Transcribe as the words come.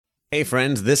Hey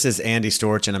friends, this is Andy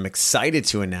Storch, and I'm excited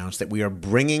to announce that we are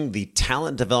bringing the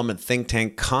Talent Development Think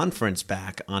Tank Conference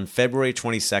back on February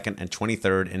 22nd and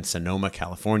 23rd in Sonoma,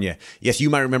 California. Yes, you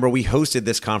might remember we hosted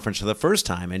this conference for the first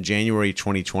time in January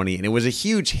 2020, and it was a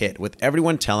huge hit with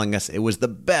everyone telling us it was the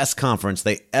best conference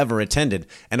they ever attended.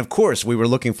 And of course, we were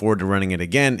looking forward to running it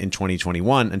again in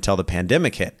 2021 until the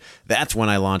pandemic hit. That's when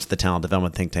I launched the Talent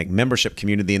Development Think Tank membership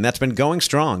community, and that's been going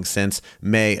strong since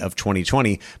May of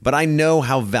 2020. But I know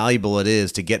how valuable it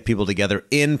is to get people together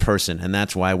in person, and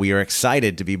that's why we are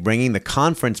excited to be bringing the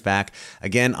conference back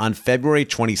again on February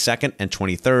 22nd and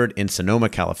 23rd in Sonoma,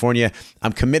 California.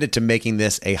 I'm committed to making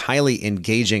this a highly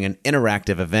engaging and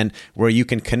interactive event where you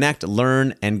can connect,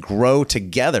 learn, and grow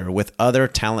together with other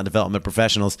talent development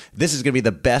professionals. This is going to be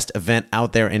the best event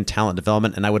out there in talent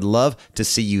development, and I would love to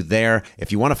see you there.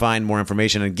 If you want to find more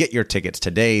information and get your tickets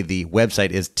today, the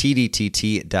website is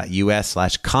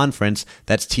tdtt.us/conference.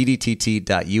 That's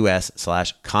tdtt.us/conference.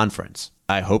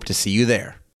 I hope to see you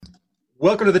there.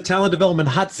 Welcome to the Talent Development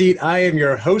Hot Seat. I am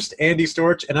your host, Andy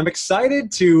Storch, and I'm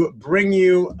excited to bring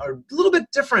you a little bit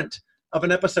different of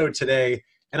an episode today.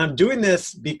 And I'm doing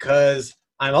this because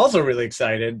I'm also really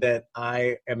excited that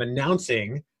I am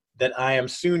announcing that I am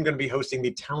soon going to be hosting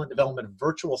the Talent Development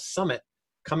Virtual Summit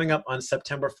coming up on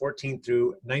September 14th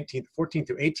through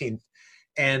 18th.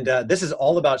 And this is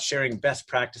all about sharing best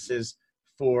practices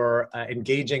for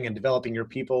engaging and developing your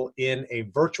people in a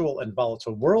virtual and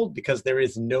volatile world, because there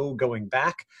is no going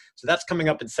back. So that's coming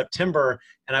up in September.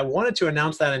 And I wanted to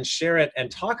announce that and share it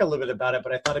and talk a little bit about it,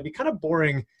 but I thought it'd be kind of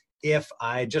boring if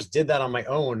I just did that on my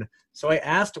own. So I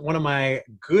asked one of my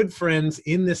good friends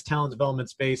in this talent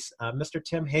development space, Mr.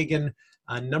 Tim Hagen,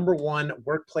 #1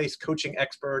 workplace coaching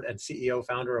expert and CEO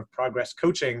founder of Progress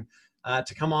Coaching,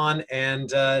 to come on and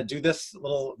do this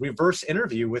little reverse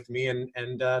interview with me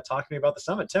and talk to me about the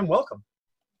summit. Tim, welcome.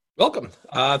 Welcome.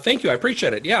 Thank you. I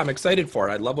appreciate it. Yeah, I'm excited for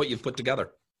it. I love what you've put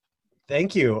together.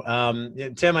 Thank you.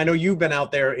 Tim, I know you've been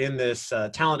out there in this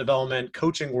talent development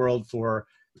coaching world for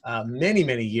many,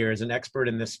 many years, an expert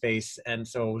in this space. And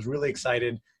so I was really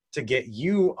excited to get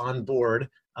you on board.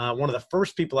 One of the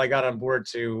first people I got on board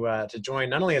to join,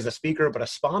 not only as a speaker, but a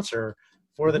sponsor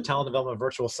for the Talent Development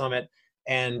Virtual Summit.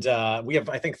 And we have,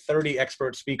 I think, 30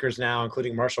 expert speakers now,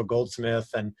 including Marshall Goldsmith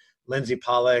and Lindsay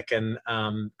Pollock and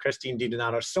Christine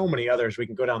DiDonato, so many others. We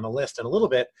can go down the list in a little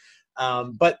bit.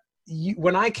 But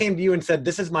when I came to you and said,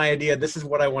 this is my idea, this is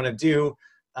what I want to do,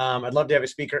 I'd love to have a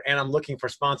speaker, and I'm looking for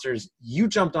sponsors, you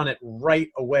jumped on it right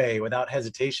away without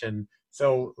hesitation.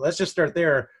 So let's just start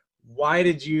there. Why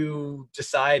did you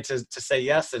decide to say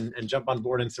yes and jump on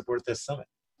board and support this summit?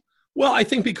 Well, I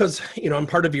think because, I'm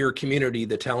part of your community,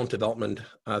 the talent development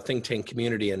think tank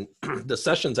community, and the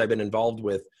sessions I've been involved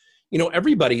with,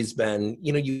 everybody's been,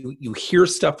 you hear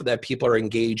stuff that people are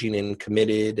engaging and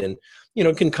committed, and,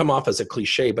 it can come off as a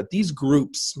cliche, but these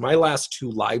groups, my last 2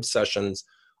 live sessions,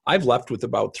 I've left with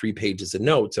about 3 pages of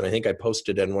notes. And I think I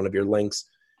posted in one of your links,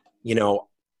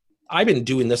 I've been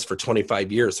doing this for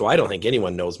 25 years, so I don't think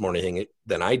anyone knows more anything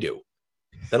than I do.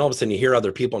 Then all of a sudden you hear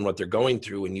other people and what they're going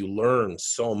through, and you learn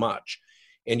so much.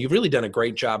 And you've really done a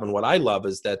great job. And what I love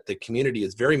is that the community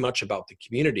is very much about the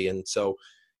community. And so,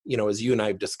 as you and I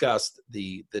have discussed,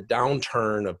 the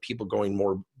downturn of people going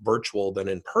more virtual than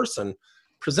in person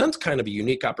presents kind of a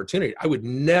unique opportunity. I would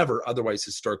never otherwise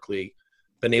historically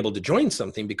been able to join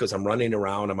something because I'm running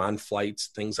around, I'm on flights,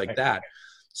 things like that.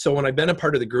 So when I've been a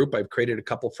part of the group, I've created a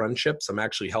couple friendships. I'm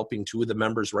actually helping 2 of the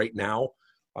members right now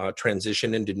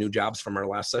transition into new jobs from our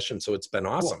last session. So it's been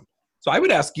awesome. Cool. So I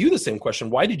would ask you the same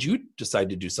question. Why did you decide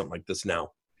to do something like this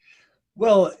now?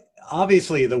 Well,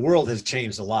 obviously the world has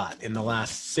changed a lot in the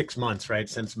last 6 months, right?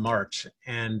 Since March.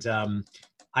 And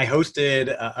I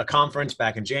hosted a conference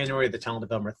back in January, the Talent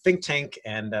Development Think Tank,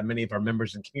 and many of our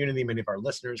members and community, many of our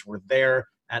listeners were there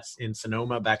in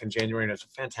Sonoma back in January. And it was a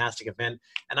fantastic event.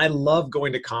 And I love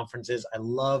going to conferences. I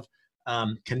love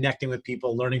connecting with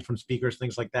people, learning from speakers,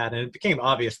 things like that. And it became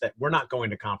obvious that we're not going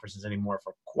to conferences anymore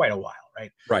for quite a while,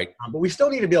 right? Right. But we still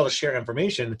need to be able to share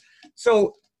information.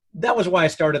 So that was why I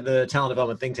started the Talent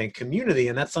Development Think Tank community.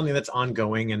 And that's something that's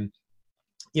ongoing. And,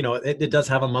 it does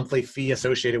have a monthly fee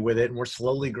associated with it. And we're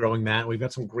slowly growing that. We've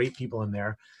got some great people in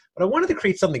there. But I wanted to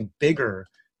create something bigger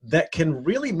that can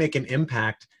really make an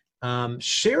impact,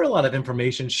 share a lot of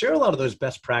information, share a lot of those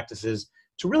best practices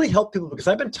to really help people, because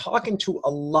I've been talking to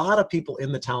a lot of people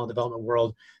in the talent development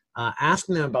world,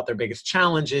 asking them about their biggest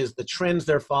challenges, the trends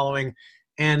they're following.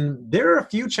 And there are a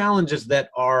few challenges that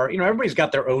are, everybody's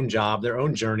got their own job, their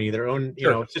own journey, their own,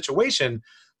 situation,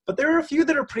 but there are a few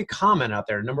that are pretty common out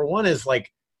there. Number one is like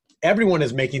everyone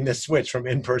is making this switch from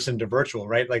in-person to virtual,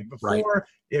 right? Like before,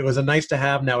 it was a nice to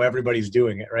have. Now everybody's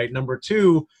doing it, right? Number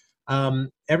two,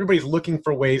 everybody's looking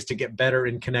for ways to get better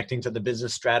in connecting to the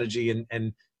business strategy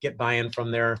and get buy-in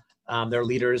from their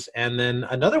leaders. And then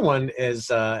another one is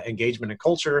engagement and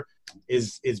culture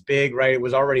is big, right? It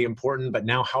was already important, but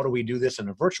now how do we do this in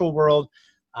a virtual world?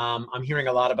 I'm hearing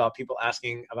a lot about people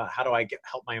asking about how do I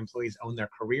help my employees own their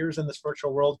careers in this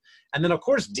virtual world? And then of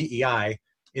course, DEI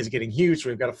is getting huge. So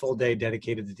we've got a full day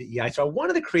dedicated to DEI. So I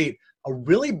wanted to create a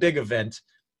really big event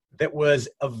that was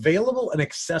available and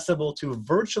accessible to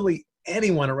virtually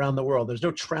anyone around the world. There's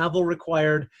no travel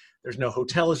required. There's no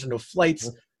hotels, there's no flights.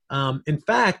 In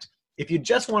fact, if you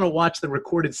just want to watch the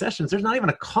recorded sessions, there's not even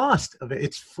a cost of it.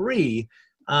 It's free.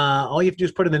 All you have to do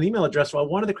is put in an email address. So I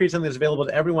wanted to create something that's available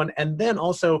to everyone, and then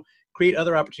also create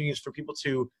other opportunities for people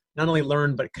to not only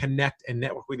learn, but connect and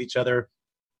network with each other.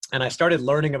 And I started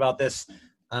learning about this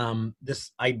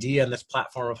idea and this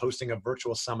platform of hosting a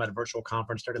virtual summit, a virtual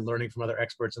conference, started learning from other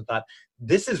experts and thought,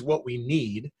 this is what we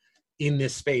need in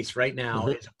this space right now.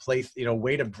 It's a place,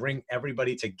 way to bring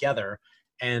everybody together.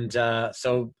 And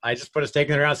so I just put a stake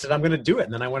in the ground and said, I'm going to do it.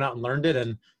 And then I went out and learned it.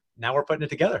 And now we're putting it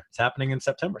together. It's happening in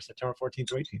September 14th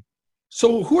to 18th.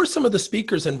 So who are some of the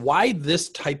speakers and why this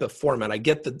type of format? I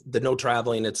get the no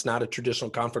traveling. It's not a traditional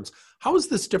conference. How is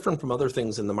this different from other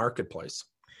things in the marketplace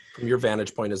from your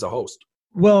vantage point as a host?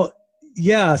 Well,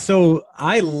 yeah. So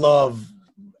I love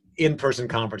in-person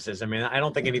conferences. I mean, I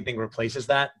don't think anything replaces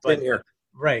that. But here.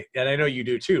 Right. And I know you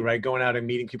do too, right? Going out and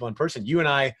meeting people in person. You and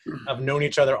I have known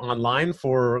each other online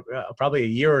for probably a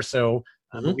year or so.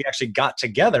 We actually got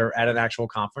together at an actual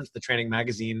conference, the Training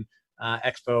Magazine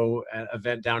Expo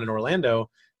event down in Orlando,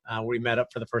 where we met up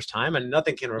for the first time, and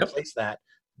nothing can replace that.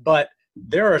 But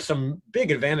there are some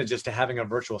big advantages to having a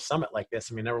virtual summit like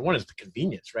this. I mean, number one is the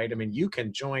convenience, right? I mean, you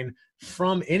can join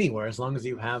from anywhere as long as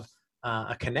you have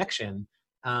a connection.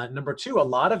 Number two, a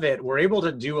lot of it, we're able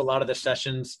to do a lot of the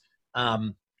sessions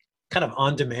kind of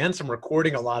on demand. So I'm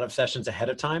recording a lot of sessions ahead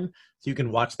of time, so you can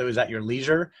watch those at your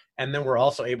leisure. And then we're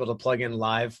also able to plug in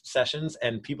live sessions,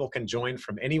 and people can join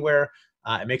from anywhere.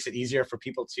 It makes it easier for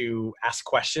people to ask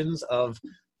questions of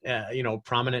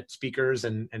prominent speakers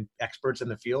and experts in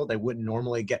the field they wouldn't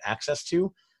normally get access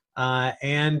to.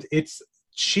 And it's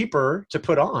cheaper to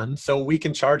put on, so we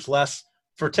can charge less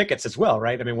for tickets as well,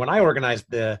 right? I mean, when I organized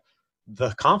the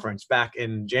conference back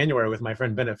in January with my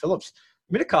friend Bennett Phillips,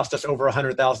 I mean, it cost us over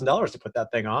 $100,000 to put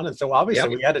that thing on. And so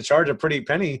obviously we had to charge a pretty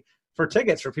penny for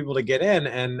tickets for people to get in,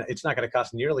 and it's not going to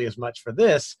cost nearly as much for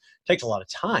this. It takes a lot of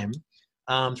time.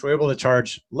 So we're able to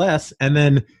charge less. And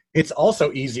then it's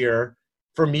also easier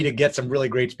for me to get some really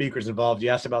great speakers involved. You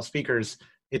asked about speakers.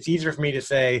 It's easier for me to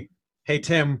say, hey,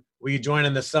 Tim, will you join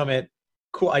in the summit?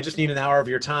 Cool. I just need an hour of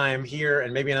your time here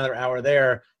and maybe another hour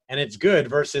there. And it's good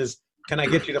versus, can I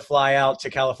get you to fly out to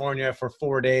California for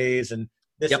 4 days and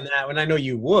this and that? And I know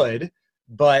you would,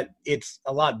 but it's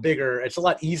a lot bigger. It's a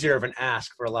lot easier of an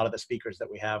ask for a lot of the speakers that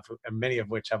we have, and many of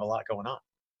which have a lot going on.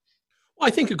 Well,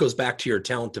 I think it goes back to your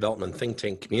talent development think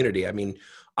tank community. I mean,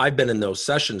 I've been in those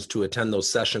sessions to attend those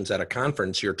sessions at a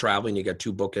conference. You're traveling, you get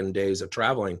 2 bookend days of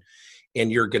traveling,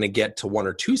 and you're going to get to 1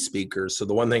 or 2 speakers. So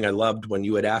the one thing I loved when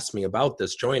you had asked me about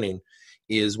this joining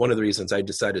is one of the reasons I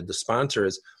decided to sponsor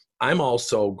is I'm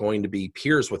also going to be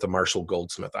peers with a Marshall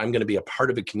Goldsmith. I'm going to be a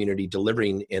part of a community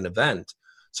delivering an event.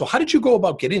 So how did you go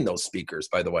about getting those speakers,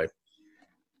 by the way?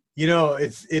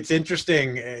 It's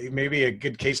interesting, maybe a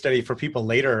good case study for people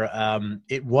later.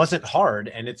 It wasn't hard,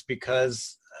 and it's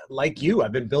because, like you,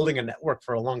 I've been building a network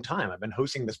for a long time. I've been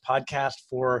hosting this podcast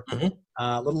for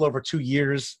a little over 2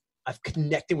 years. I've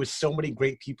connected with so many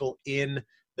great people in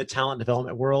the talent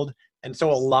development world. And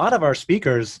so a lot of our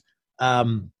speakers,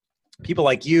 people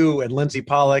like you and Lindsay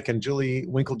Pollock and Julie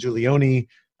Winkle-Giulioni,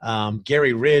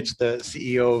 Gary Ridge, the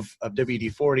CEO of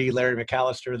WD-40, Larry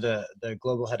McAllister, the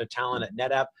global head of talent at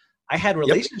NetApp. I had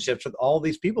relationships with all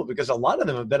these people because a lot of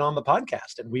them have been on the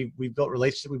podcast, and we've built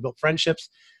relationships, we've built friendships.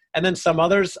 And then some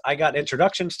others I got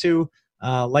introductions to,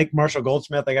 like Marshall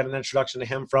Goldsmith. I got an introduction to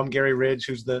him from Gary Ridge,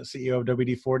 who's the CEO of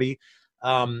WD-40.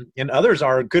 And others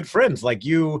are good friends like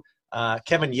you,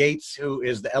 Kevin Yates, who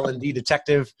is the L&D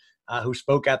detective, who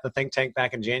spoke at the think tank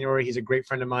back in January. He's a great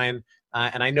friend of mine.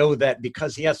 And I know that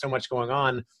because he has so much going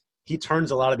on, he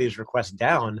turns a lot of these requests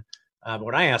down. But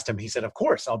when I asked him, he said, of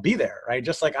course, I'll be there, right?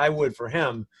 Just like I would for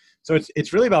him. So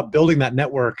it's really about building that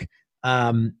network,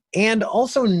 and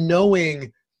also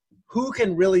knowing who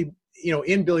can really,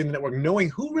 in building the network, knowing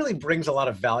who really brings a lot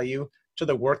of value to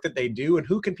the work that they do and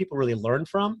who can people really learn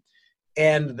from.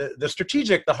 And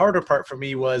the harder part for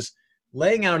me was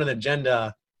laying out an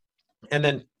agenda and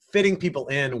then fitting people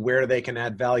in where they can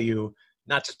add value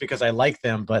not just because I like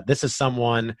them, but this is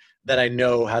someone that I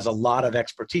know has a lot of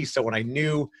expertise. So when I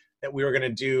knew that we were going to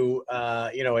do,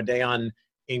 a day on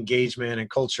engagement and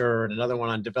culture and another one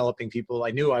on developing people,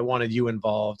 I knew I wanted you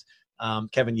involved,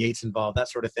 Kevin Yates involved, that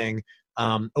sort of thing.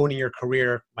 Owning your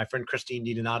career. My friend Christine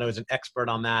DiDonato is an expert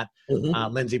on that.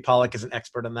 Lindsay Pollock is an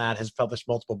expert on that, has published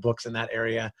multiple books in that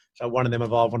area. So I wanted them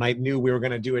involved. When I knew we were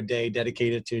going to do a day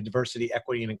dedicated to diversity,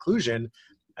 equity, and inclusion,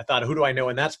 I thought, who do I know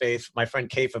in that space? My friend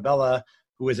Kay Fabella,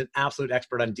 who is an absolute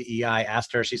expert on DEI, I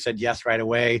asked her. She said yes right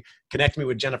away. Connect me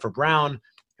with Jennifer Brown,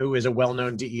 who is a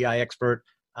well-known DEI expert.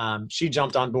 She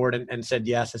jumped on board and said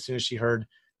yes as soon as she heard,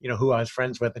 who I was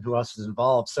friends with and who else was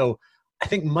involved. So I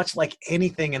think much like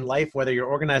anything in life, whether you're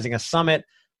organizing a summit,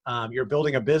 you're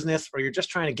building a business, or you're just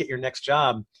trying to get your next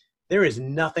job, there is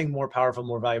nothing more powerful,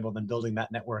 more valuable than building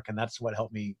that network. And that's what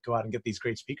helped me go out and get these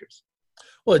great speakers.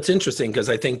 Well, it's interesting because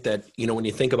I think that, when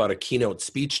you think about a keynote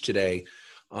speech today,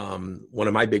 one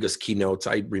of my biggest keynotes,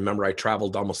 I remember I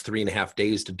traveled almost 3.5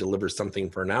 days to deliver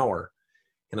something for an hour.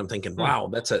 And I'm thinking, wow,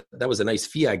 that was a nice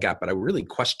fee I got, but I really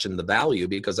questioned the value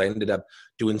because I ended up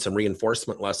doing some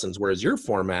reinforcement lessons. Whereas your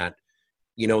format,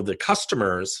 the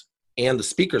customers and the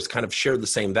speakers kind of share the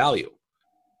same value.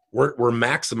 We're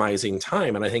maximizing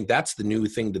time. And I think that's the new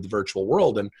thing to the virtual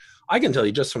world. And I can tell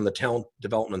you just from the talent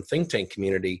development think tank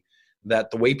community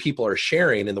that the way people are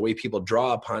sharing and the way people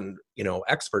draw upon,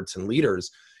 experts and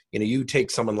leaders, you take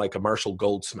someone like a Marshall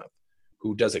Goldsmith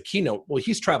who does a keynote. Well,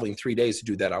 he's traveling 3 days to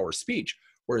do that hour speech.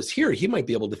 Whereas here, he might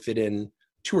be able to fit in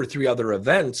 2 or 3 other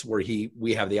events where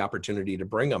we have the opportunity to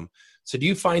bring them. So do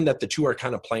you find that the two are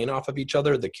kind of playing off of each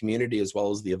other, the community as well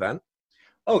as the event?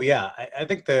 Oh, yeah. I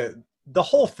think the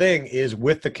whole thing is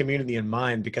with the community in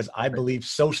mind, because I believe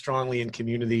so strongly in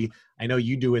community. I know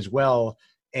you do as well.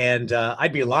 And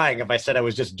I'd be lying if I said I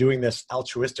was just doing this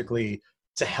altruistically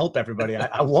to help everybody.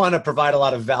 I want to provide a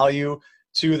lot of value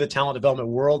to the talent development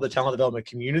world, the talent development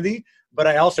community, but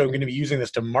I also am going to be using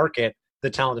this to market the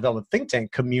talent development think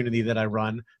tank community that I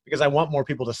run, because I want more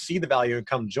people to see the value and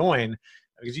come join.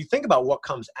 Because you think about what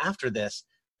comes after this,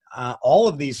 all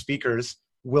of these speakers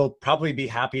will probably be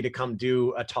happy to come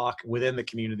do a talk within the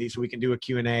community, so we can do a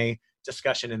Q&A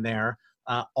discussion in there.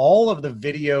 All of the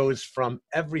videos from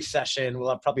every session, we'll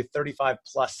have probably 35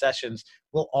 plus sessions,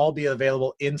 will all be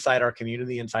available inside our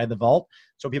community, inside the vault.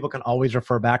 So people can always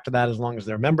refer back to that as long as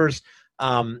they're members.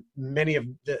 Many of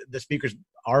the speakers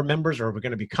are members or we're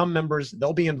going to become members.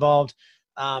 They'll be involved.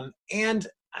 And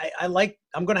I'm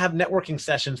going to have networking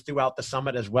sessions throughout the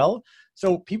summit as well.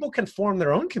 So people can form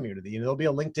their own community. There'll be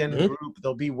a LinkedIn group.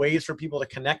 There'll be ways for people to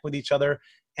connect with each other.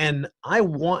 And I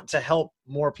want to help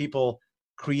more people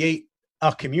create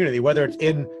a community, whether it's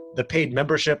in the paid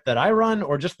membership that I run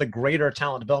or just the greater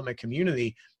talent development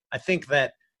community. I think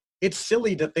that it's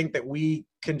silly to think that we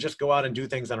can just go out and do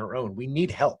things on our own. We need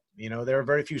help. There are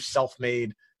very few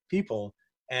self-made people,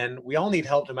 and we all need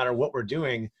help no matter what we're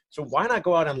doing. So why not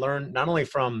go out and learn not only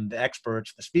from the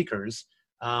experts, the speakers.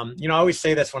 I always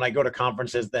say this when I go to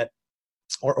conferences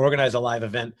or organize a live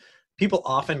event. People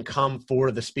often come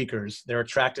for the speakers. They're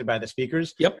attracted by the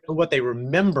speakers. Yep. But what they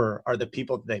remember are the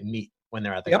people that they meet when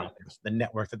they're at the conference, the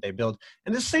network that they build.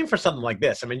 And the same for something like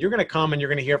this. I mean, you're going to come and you're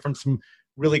going to hear from some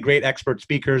really great expert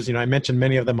speakers. I mentioned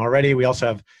many of them already. We also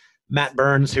have Matt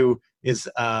Burns, who is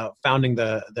founding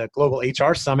the Global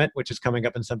HR Summit, which is coming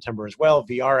up in September as well.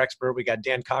 VR expert. We got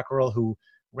Dan Cockerell, who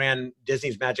ran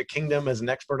Disney's Magic Kingdom as an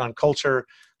expert on culture.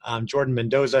 Jordan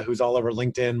Mendoza, who's all over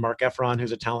LinkedIn. Mark Efron,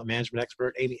 who's a talent management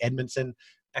expert. Amy Edmondson,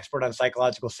 expert on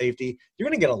psychological safety. You're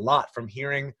going to get a lot from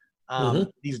hearing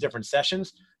these different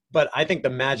sessions. But I think the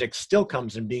magic still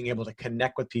comes in being able to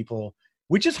connect with people,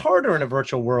 which is harder in a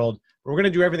virtual world. We're going to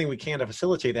do everything we can to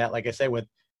facilitate that, like I say, with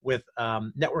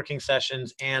networking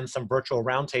sessions and some virtual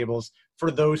roundtables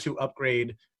for those who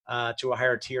upgrade to a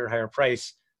higher tier, higher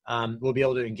price. We'll be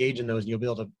able to engage in those, and you'll be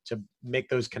able to make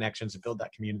those connections and build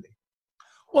that community.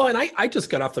 Well, and I just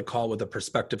got off the call with a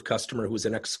prospective customer who's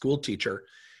an ex-school teacher,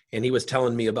 and he was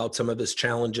telling me about some of his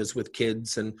challenges with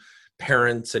kids and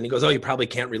parents. And he goes, oh, you probably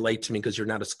can't relate to me because you're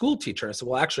not a school teacher. I said,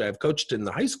 well, actually, I've coached in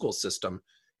the high school system,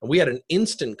 and we had an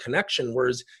instant connection,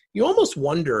 whereas you almost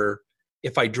wonder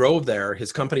if I drove there.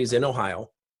 His company's in Ohio,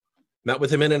 met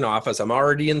with him in an office. I'm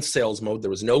already in sales mode.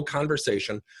 There was no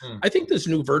conversation. I think this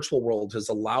new virtual world has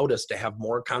allowed us to have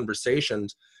more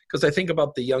conversations, because I think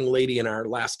about the young lady in our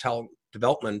last talent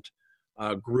development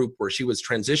group where she was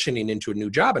transitioning into a new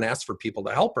job and asked for people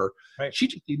to help her. Right. She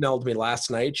just emailed me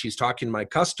last night. She's talking to my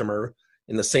customer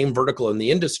in the same vertical in the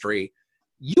industry.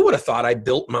 You would have thought I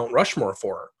built Mount Rushmore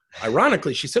for her.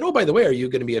 Ironically, she said, oh, by the way, are you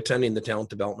going to be attending the talent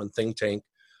development think tank,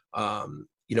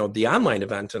 the online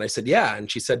event? And I said, yeah. And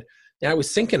she said, And I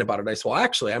was thinking about it. I said, well,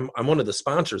 actually, I'm one of the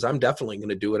sponsors. I'm definitely going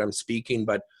to do it. I'm speaking,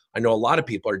 but I know a lot of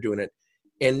people are doing it.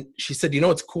 And she said,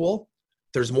 it's cool.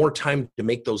 There's more time to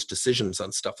make those decisions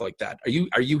on stuff like that.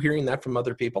 Are you hearing that from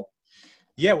other people?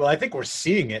 Yeah, well, I think we're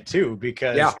seeing it too,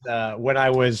 because when I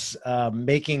was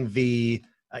making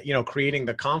creating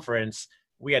the conference,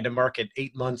 we had to market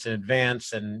 8 months in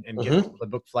advance and get people to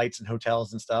book flights and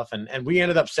hotels and stuff. And we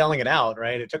ended up selling it out,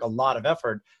 right? It took a lot of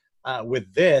effort.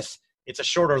 With this, it's a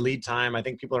shorter lead time. I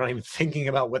think people are not even thinking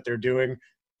about what they're doing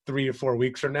 3 to 4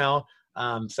 weeks from now.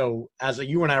 So as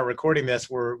you and I are recording this,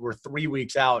 we're 3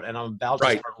 weeks out, and I'm about to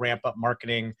start ramp up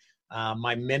marketing.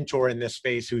 My mentor in this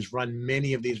space, who's run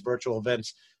many of these virtual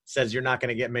events, says you're not going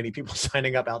to get many people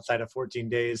signing up outside of 14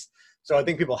 days. So I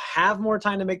think people have more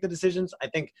time to make the decisions. I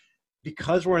think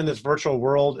because we're in this virtual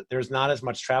world, there's not as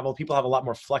much travel. People have a lot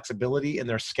more flexibility in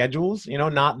their schedules.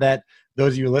 Not that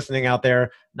those of you listening out there,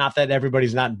 not that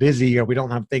everybody's not busy or we don't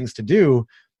have things to do,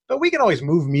 but we can always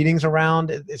move meetings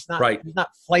around. It's not, There's not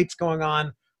flights going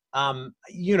on.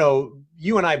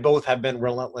 You and I both have been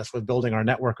relentless with building our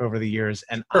network over the years,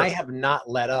 and I have not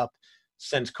let up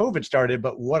since COVID started.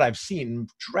 But what I've seen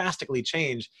drastically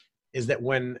change is that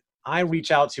when I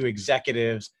reach out to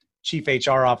executives, chief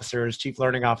HR officers, chief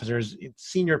learning officers,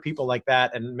 senior people like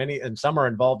that, and some are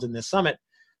involved in this summit.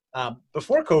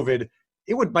 Before COVID,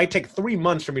 might take 3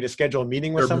 months for me to schedule a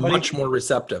meeting with somebody. They're much more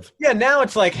receptive. Yeah, now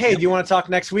it's like, hey, do you want to talk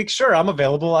next week? Sure, I'm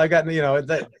available. I got,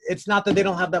 it's not that they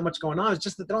don't have that much going on. It's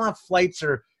just that they don't have flights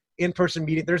or in-person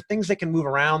meetings. There's things that can move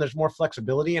around. There's more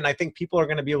flexibility. And I think people are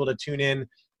going to be able to tune in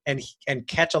and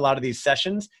catch a lot of these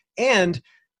sessions. And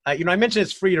I mentioned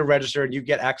it's free to register and you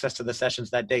get access to the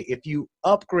sessions that day. If you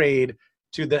upgrade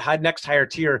to the next higher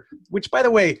tier, which by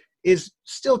the way is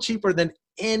still cheaper than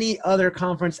any other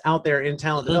conference out there in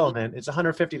talent development, it's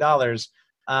 $150.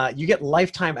 You get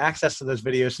lifetime access to those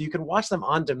videos, so you can watch them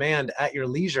on demand at your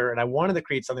leisure. And I wanted to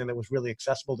create something that was really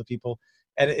accessible to people.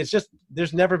 And it's just,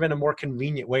 there's never been a more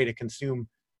convenient way to consume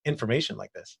information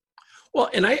like this. Well,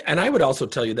 and I would also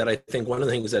tell you that I think one of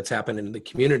the things that's happened in the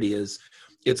community is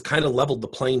it's kind of leveled the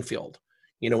playing field.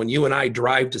 When you and I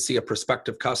drive to see a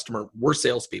prospective customer, we're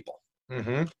salespeople.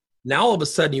 Mm-hmm. Now, all of a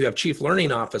sudden, you have chief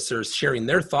learning officers sharing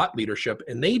their thought leadership,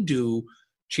 and they do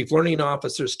chief learning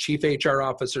officers, chief HR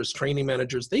officers, training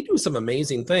managers. They do some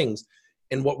amazing things.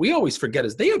 And what we always forget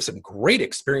is they have some great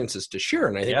experiences to share.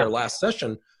 And I think our last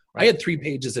session, I had 3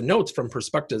 pages of notes from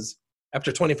perspectives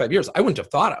after 25 years I wouldn't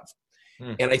have thought of.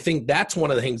 And I think that's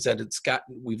one of the things that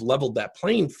we've leveled that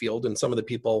playing field. And some of the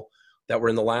people that were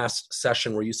in the last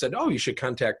session where you said, oh, you should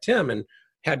contact Tim, and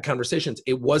had conversations,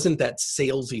 it wasn't that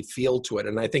salesy feel to it.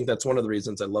 And I think that's one of the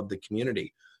reasons I love the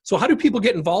community. So how do people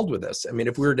get involved with this? I mean,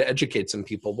 if we were to educate some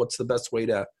people, what's the best way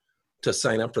to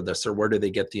sign up for this, or where do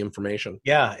they get the information?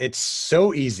 Yeah, it's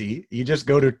so easy. You just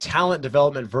go to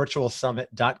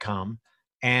talentdevelopmentvirtualsummit.com,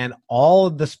 and all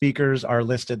of the speakers are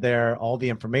listed there. All the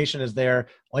information is there.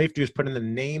 All you have to do is put in the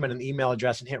name and an email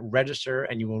address and hit register,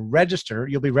 and you will register.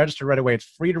 You'll be registered right away. It's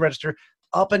free to register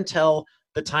up until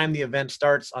the time the event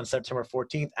starts on September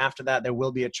 14th. After that, there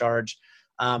will be a charge.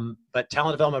 But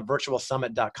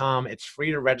talentdevelopmentvirtualsummit.com, it's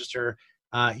free to register.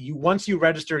 Once you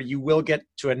register, you will get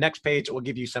to a next page. It will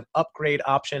give you some upgrade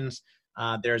options.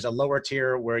 There's a lower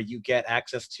tier where you get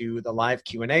access to the live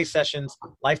Q&A sessions,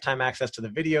 lifetime access to the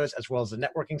videos, as well as the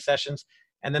networking sessions.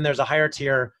 And then there's a higher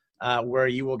tier where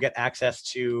you will get access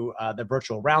to the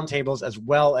virtual roundtables, as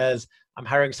well as I'm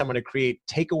hiring someone to create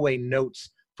takeaway notes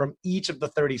from each of the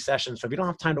 30 sessions. So if you don't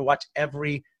have time to watch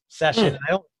every session, and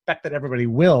I don't expect that everybody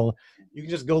will, you can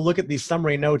just go look at these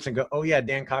summary notes and go, oh yeah,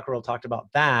 Dan Cockerell talked about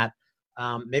that.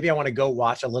 Maybe I want to go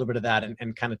watch a little bit of that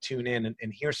and kind of tune in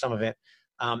and hear some of it.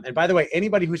 And by the way,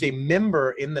 anybody who's a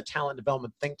member in the talent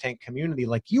development think tank community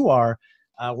like you are,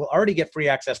 will already get free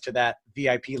access to that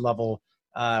VIP level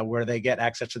where they get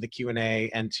access to the Q&A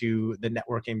and to the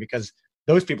networking, because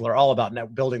those people are all about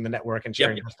building the network and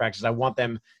sharing best practices. I want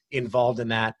them involved in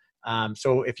that.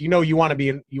 So if you want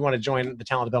to join the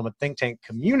talent development think tank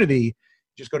community,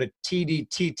 just go to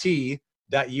tdtt.us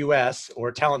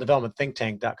or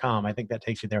talentdevelopmentthinktank.com. I think that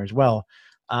takes you there as well.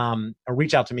 Or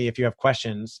reach out to me if you have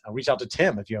questions. I'll reach out to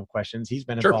Tim if you have questions. He's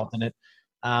been involved in it.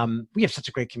 We have such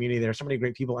a great community there. So many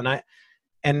great people. And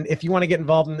if you want to get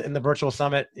involved in the virtual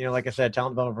summit, like I said,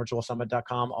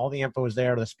 talentdevelopmentvirtualsummit.com, all the info is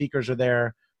there. The speakers are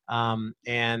there.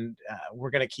 And we're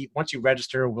going to once you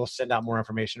register, we'll send out more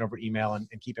information over email and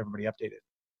keep everybody updated.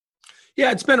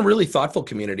 Yeah, it's been a really thoughtful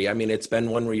community. I mean, it's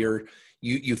been one where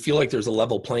you feel like there's a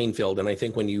level playing field. And I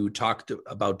think when you talked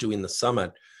about doing the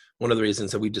summit, one of the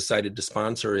reasons that we decided to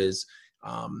sponsor is,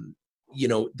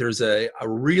 there's a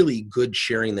really good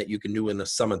sharing that you can do in the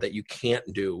summit that you can't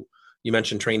do You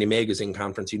mentioned Training Magazine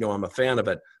Conference. I'm a fan of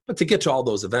it. But to get to all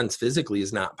those events physically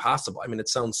is not possible. I mean, it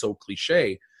sounds so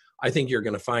cliche. I think you're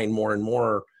going to find more and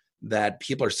more that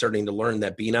people are starting to learn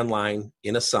that being online,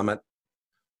 in a summit,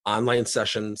 online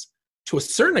sessions, to a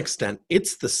certain extent,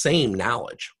 it's the same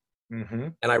knowledge. Mm-hmm.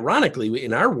 And ironically,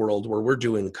 in our world where we're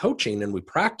doing coaching and we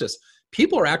practice,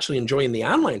 people are actually enjoying the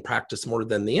online practice more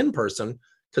than the in-person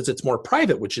because it's more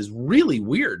private, which is really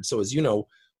weird. So as you know,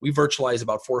 we virtualized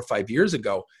about 4 or 5 years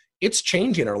ago. It's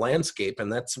changing our landscape.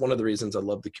 And that's one of the reasons I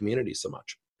love the community so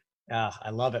much. Yeah, I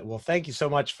love it. Well, thank you so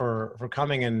much for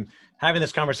coming and having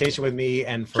this conversation with me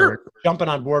and for jumping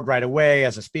on board right away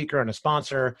as a speaker and a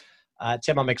sponsor.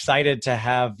 Tim, I'm excited to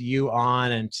have you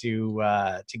on and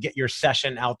to get your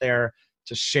session out there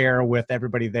to share with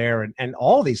everybody there and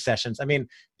all these sessions. I mean,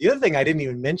 the other thing I didn't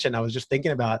even mention, I was just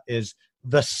thinking about is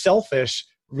the selfish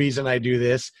reason I do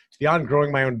this beyond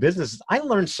growing my own business. I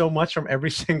learn so much from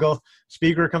every single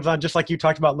speaker who comes on, just like you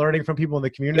talked about learning from people in the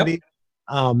community. Yep.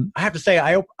 I have to say,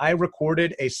 I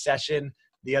recorded a session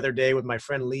the other day with my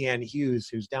friend Leanne Hughes,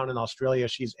 who's down in Australia.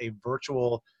 She's a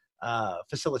virtual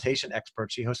facilitation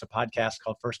expert. She hosts a podcast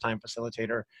called First Time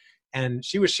Facilitator. And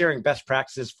she was sharing best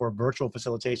practices for virtual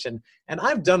facilitation. And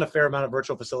I've done a fair amount of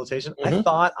virtual facilitation. Mm-hmm. I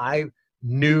thought I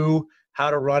knew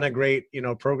how to run a great,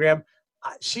 program.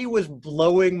 She was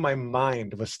blowing my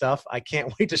mind with stuff I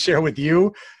can't wait to share with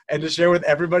you and to share with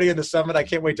everybody in the summit. I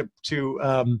can't wait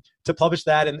to publish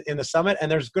that in the summit.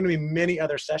 And there's going to be many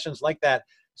other sessions like that.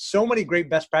 So many great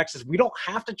best practices. We don't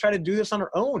have to try to do this on our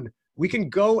own. We can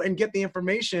go and get the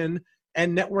information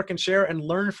and network and share and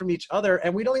learn from each other.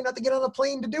 And we don't even have to get on a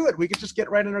plane to do it. We can just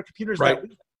get right on our computers. Right.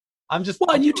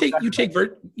 And you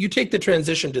take the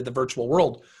transition to the virtual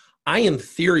world. I, in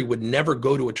theory, would never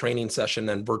go to a training session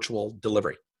and virtual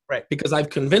delivery. Right. Because I've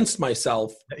convinced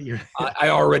myself I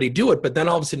already do it. But then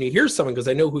all of a sudden you hear someone, because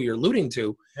I know who you're alluding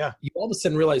to, you all of a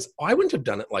sudden realize, I wouldn't have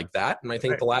done it like that. And I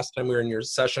think the last time we were in your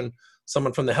session,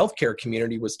 someone from the healthcare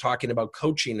community was talking about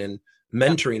coaching and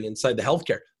mentoring inside the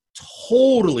healthcare.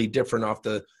 Totally different off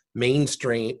the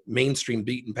mainstream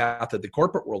beaten path of the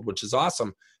corporate world, which is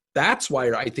awesome. That's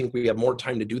why I think we have more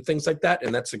time to do things like that.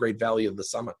 And that's the great value of the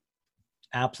summit.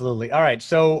 Absolutely. All right.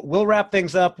 So we'll wrap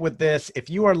things up with this. If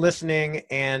you are listening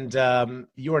and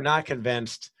you are not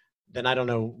convinced, then I don't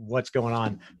know what's going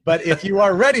on. But if you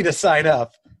are ready to sign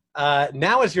up,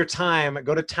 now is your time.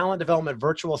 Go to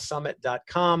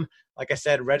talentdevelopmentvirtualsummit.com. Like I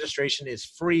said, registration is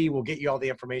free. We'll get you all the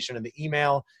information in the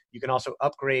email. You can also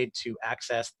upgrade to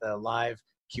access the live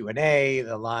Q&A,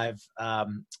 the live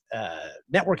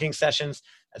networking sessions,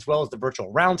 as well as the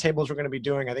virtual roundtables we're going to be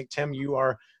doing. I think, Tim, you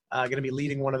are going to be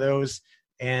leading one of those.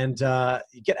 And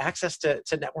you get access to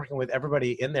networking with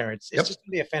everybody in there. It's just going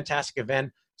to be a fantastic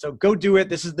event. So go do it.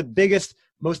 This is the biggest,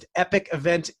 most epic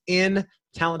event in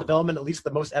talent development, at least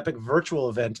the most epic virtual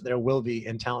event there will be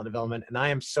in talent development. And I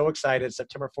am so excited,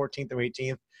 September 14th through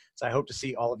 18th. So I hope to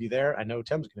see all of you there. I know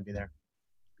Tim's going to be there.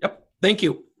 Yep. Thank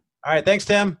you. All right. Thanks,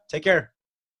 Tim. Take care.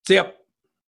 See ya.